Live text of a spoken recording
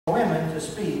women to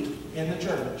speak in the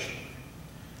church.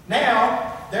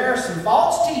 Now, there are some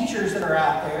false teachers that are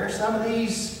out there, some of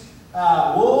these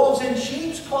wolves in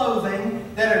sheep's clothing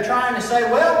that are trying to say,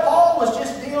 well, Paul was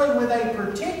just dealing with a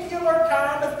particular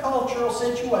kind of cultural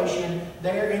situation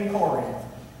there in Corinth.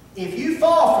 If you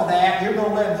fall for that, you're going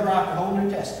to live throughout the whole New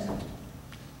Testament.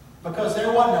 Because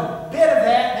there wasn't a bit of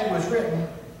that was written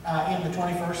in the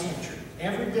 21st century.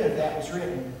 Every bit of that was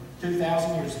written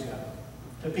 2,000 years ago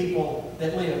to people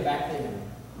that lived back then.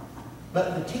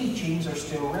 But the teachings are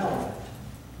still relevant.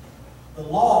 The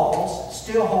laws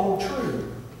still hold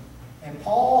true. And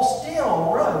Paul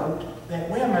still wrote that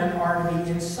women are to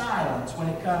be in silence when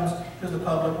it comes to the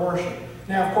public worship.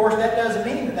 Now, of course, that doesn't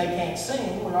mean that they can't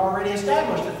sing. We already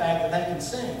established the fact that they can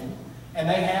sing. And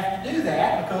they have to do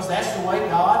that because that's the way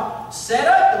God set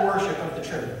up the worship of the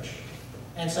church.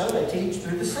 And so they teach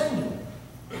through the singing.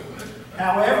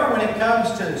 However, when it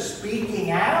comes to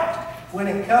speaking out, when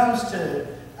it comes to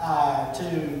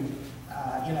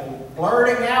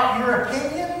blurting out your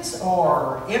opinions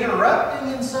or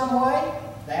interrupting in some way,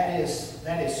 that is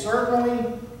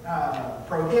certainly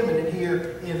prohibited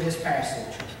here in this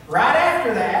passage. Right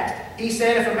after that, he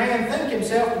said, if a man think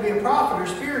himself to be a prophet or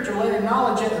spiritual, let him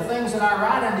acknowledge that the things that I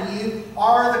write unto you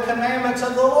are the commandments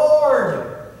of the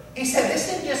Lord. He said, this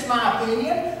isn't just my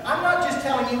opinion. I'm not just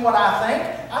telling you what I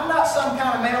think. I'm not some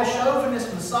kind of male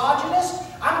chauvinist misogynist.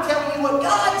 I'm telling you what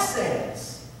God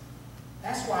says.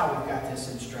 That's why we've got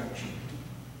this instruction.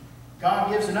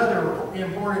 God gives another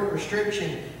important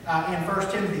restriction in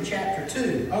 1 Timothy chapter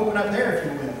 2. Open up there if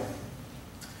you will.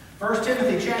 1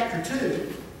 Timothy chapter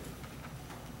 2.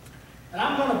 And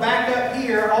I'm going to back up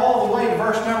here all the way to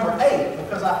verse number 8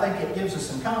 because I think it gives us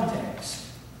some context.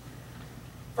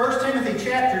 1 Timothy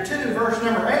chapter 2, verse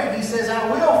number 8, he says,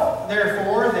 I will,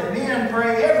 therefore, that men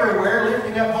pray everywhere,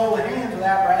 lifting up holy hands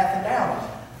without wrath and doubting.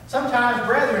 Sometimes,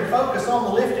 brethren, focus on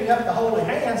the lifting up the holy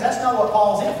hands. That's not what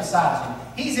Paul's emphasizing.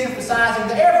 He's emphasizing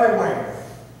the everywhere.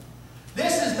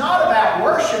 This is not about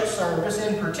worship service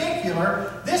in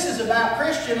particular. This is about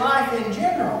Christian life in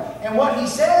general. And what he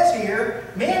says here,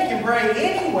 men can pray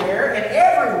anywhere and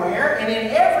everywhere and in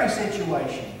every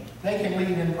situation. They can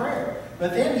lead in prayer.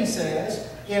 But then he says,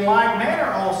 in like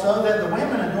manner also, that the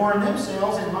women adorn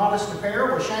themselves in modest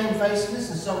apparel with shamefacedness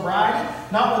and sobriety,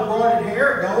 not with broided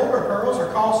hair, gold, or pearls,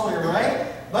 or costly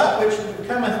array, but which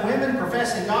becometh women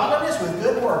professing godliness with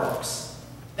good works.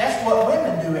 That's what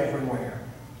women do everywhere.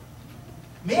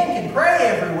 Men can pray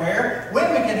everywhere.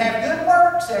 Women can have good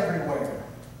works everywhere.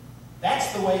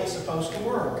 That's the way it's supposed to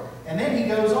work. And then he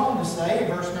goes on to say,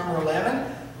 in verse number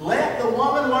 11, let the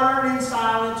woman learn in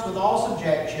silence with all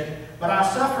subjection, but I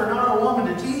suffer not a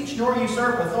woman to teach, nor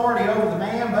usurp authority over the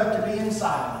man, but to be in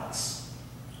silence.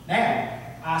 Now,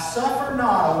 I suffer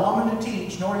not a woman to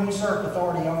teach, nor usurp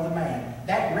authority over the man.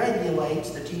 That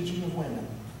regulates the teaching of women.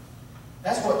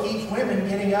 That's what keeps women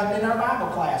getting up in our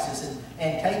Bible classes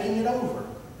and taking it over.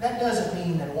 That doesn't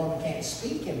mean that a woman can't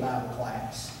speak in Bible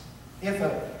class. If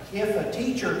a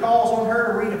teacher calls on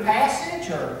her to read a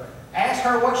passage or asks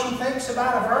her what she thinks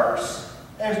about a verse,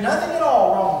 there's nothing at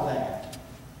all wrong with that.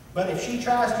 But if she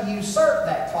tries to usurp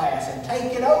that class and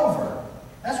take it over,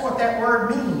 that's what that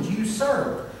word means,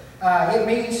 usurp. It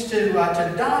means to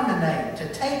dominate,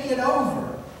 to take it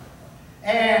over.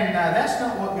 And that's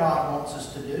not what God wants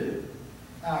us to do.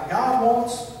 God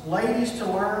wants ladies to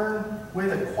learn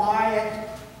with a quiet,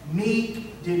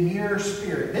 meek, demure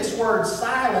spirit. This word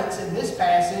silence in this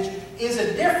passage is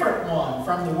a different one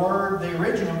from the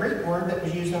original Greek word that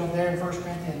was used over there in 1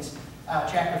 Corinthians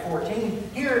chapter 14.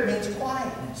 Here it means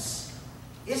quietness.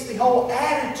 It's the whole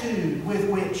attitude with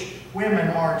which women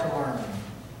are to learn.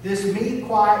 This meek,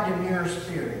 quiet, demure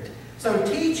spirit. So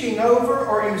teaching over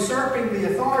or usurping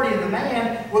the authority of the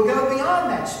man will go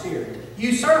beyond that spirit.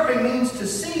 Usurping means to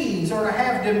seize or to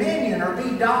have dominion or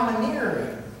be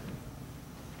domineering.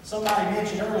 Somebody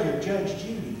mentioned earlier Judge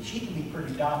Judy. She can be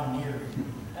pretty domineering.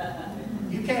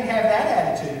 You can't have that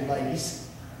attitude, ladies,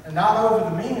 and not over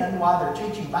the men while they're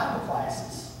teaching Bible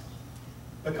classes.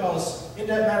 Because it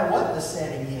doesn't matter what the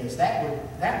setting is. That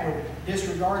would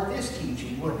disregard this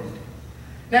teaching, wouldn't it?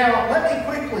 Now, let me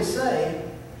quickly say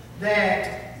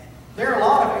that there are a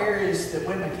lot of areas that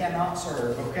women cannot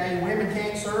serve, okay? Women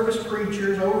can't serve as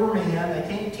preachers over men. They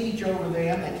can't teach over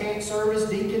them. They can't serve as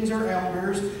deacons or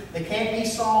elders. They can't be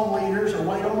psalm leaders or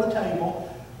wait on the table.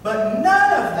 But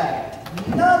none of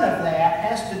that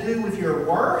has to do with your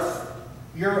worth,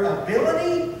 your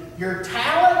ability, your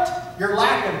talent, your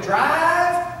lack of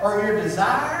drive, or your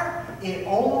desire. It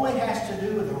only has to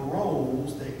do with the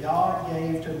roles that God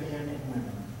gave to men and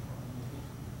women.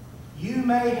 You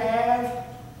may have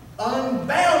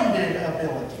unbounded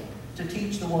ability to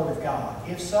teach the Word of God?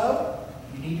 If so,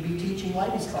 you need to be teaching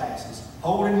ladies' classes,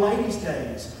 holding ladies'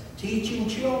 days, teaching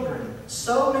children.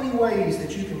 So many ways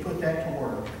that you can put that to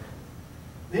work.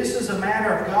 This is a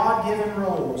matter of God-given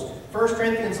roles. 1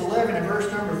 Corinthians 11 and verse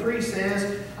number 3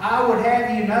 says, I would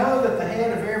have you know that the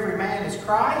head of every man is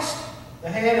Christ, the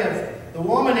head of the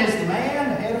woman is the man,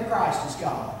 the head of Christ is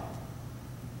God.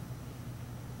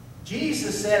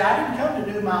 Jesus said, I didn't come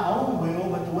to do my own will,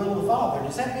 but the will of the Father.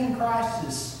 Does that mean Christ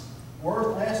is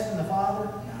worth less than the Father?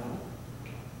 No.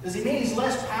 Does he mean he's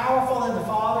less powerful than the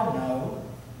Father? No.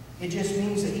 It just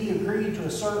means that he agreed to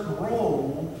a certain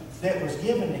role that was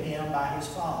given to him by his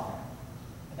Father.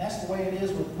 And that's the way it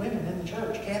is with women in the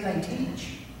church. Can they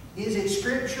teach? Is it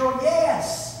scriptural?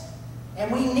 Yes.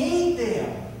 And we need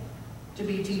them to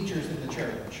be teachers in the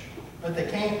church. But they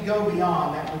can't go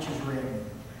beyond that which is written.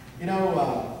 You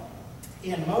know,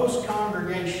 in most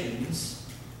congregations,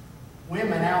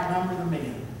 women outnumber the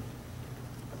men.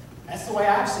 That's the way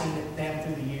I've seen it down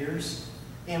through the years.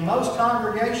 In most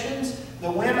congregations, the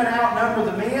women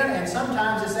outnumber the men, and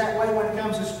sometimes it's that way when it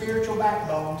comes to spiritual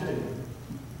backbone too.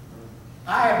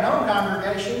 I have known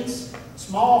congregations,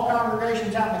 small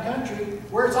congregations out in the country,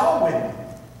 where it's all women.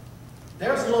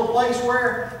 There's a little place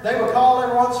where they would call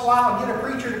every once in a while and get a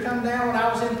preacher to come down when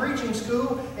I was in preaching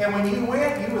school, and when you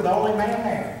went, you were the only man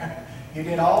there. You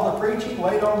did all the preaching,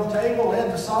 waited on the table,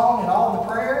 led the song, and all the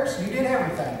prayers. You did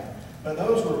everything. But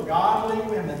those were godly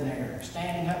women there,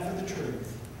 standing up for the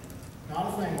truth.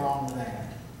 Not a thing wrong with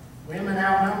that. Women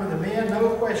outnumber the men,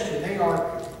 no question. They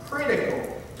are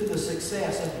critical to the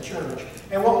success of the church.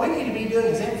 And what we need to be doing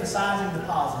is emphasizing the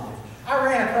positive. I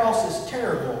ran across this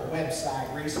terrible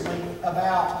website recently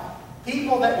about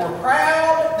people that were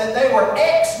proud that they were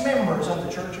ex-members of the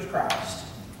Church of Christ.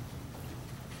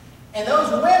 And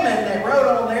those women that wrote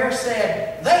on there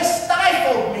said, they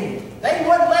stifled me. They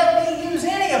wouldn't let me use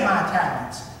any of my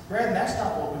talents. Brethren, that's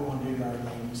not what we want to do to our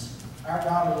ladies. Our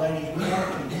godly ladies, we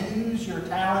want to use your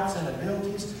talents and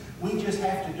abilities. We just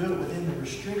have to do it within the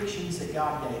restrictions that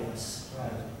God gave us.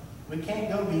 Right. We can't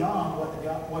go beyond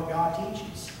what God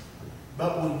teaches.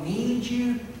 But we need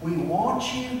you, we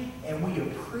want you, and we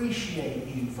appreciate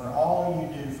you for all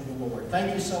you do for the Lord.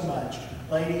 Thank you so much,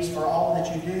 ladies, for all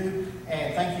that you do.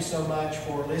 And thank you so much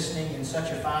for listening in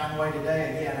such a fine way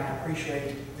today. Again, I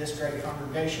appreciate this great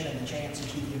congregation and the chance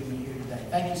that you've given me here today.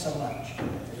 Thank you so much.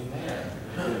 Amen.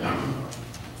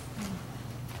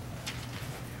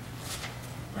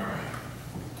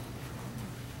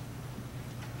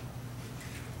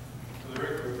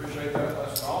 Rick, we appreciate that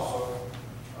lesson also.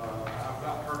 I've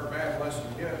not heard a bad lesson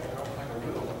yet. I don't think I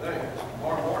will today.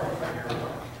 Tomorrow morning, thank you.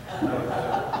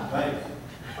 Thanks.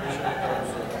 Appreciate those.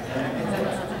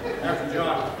 After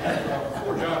John,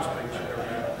 before John speaks,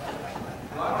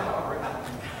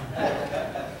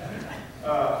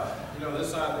 you know,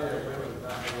 this idea of women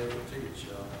not being able to teach.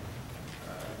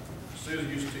 Susan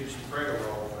used to teach the prayer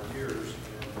role for years,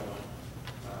 and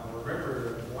I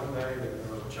remember one day that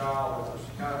there was a child that was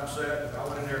kind of upset, and I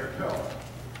went in there to help.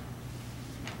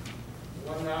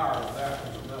 1 hour of that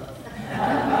was enough.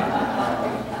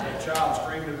 That child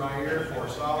screamed in my ear for a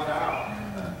solid hour.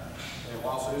 And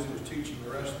while Susie was teaching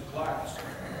the rest of the class,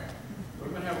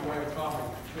 women have a way of calming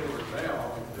children down.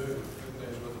 All we can do is do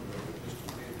things with them that just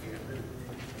men can't do.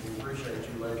 We appreciate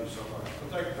you ladies so much.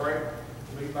 We'll take a break.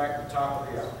 We'll be back at the top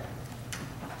of the hour.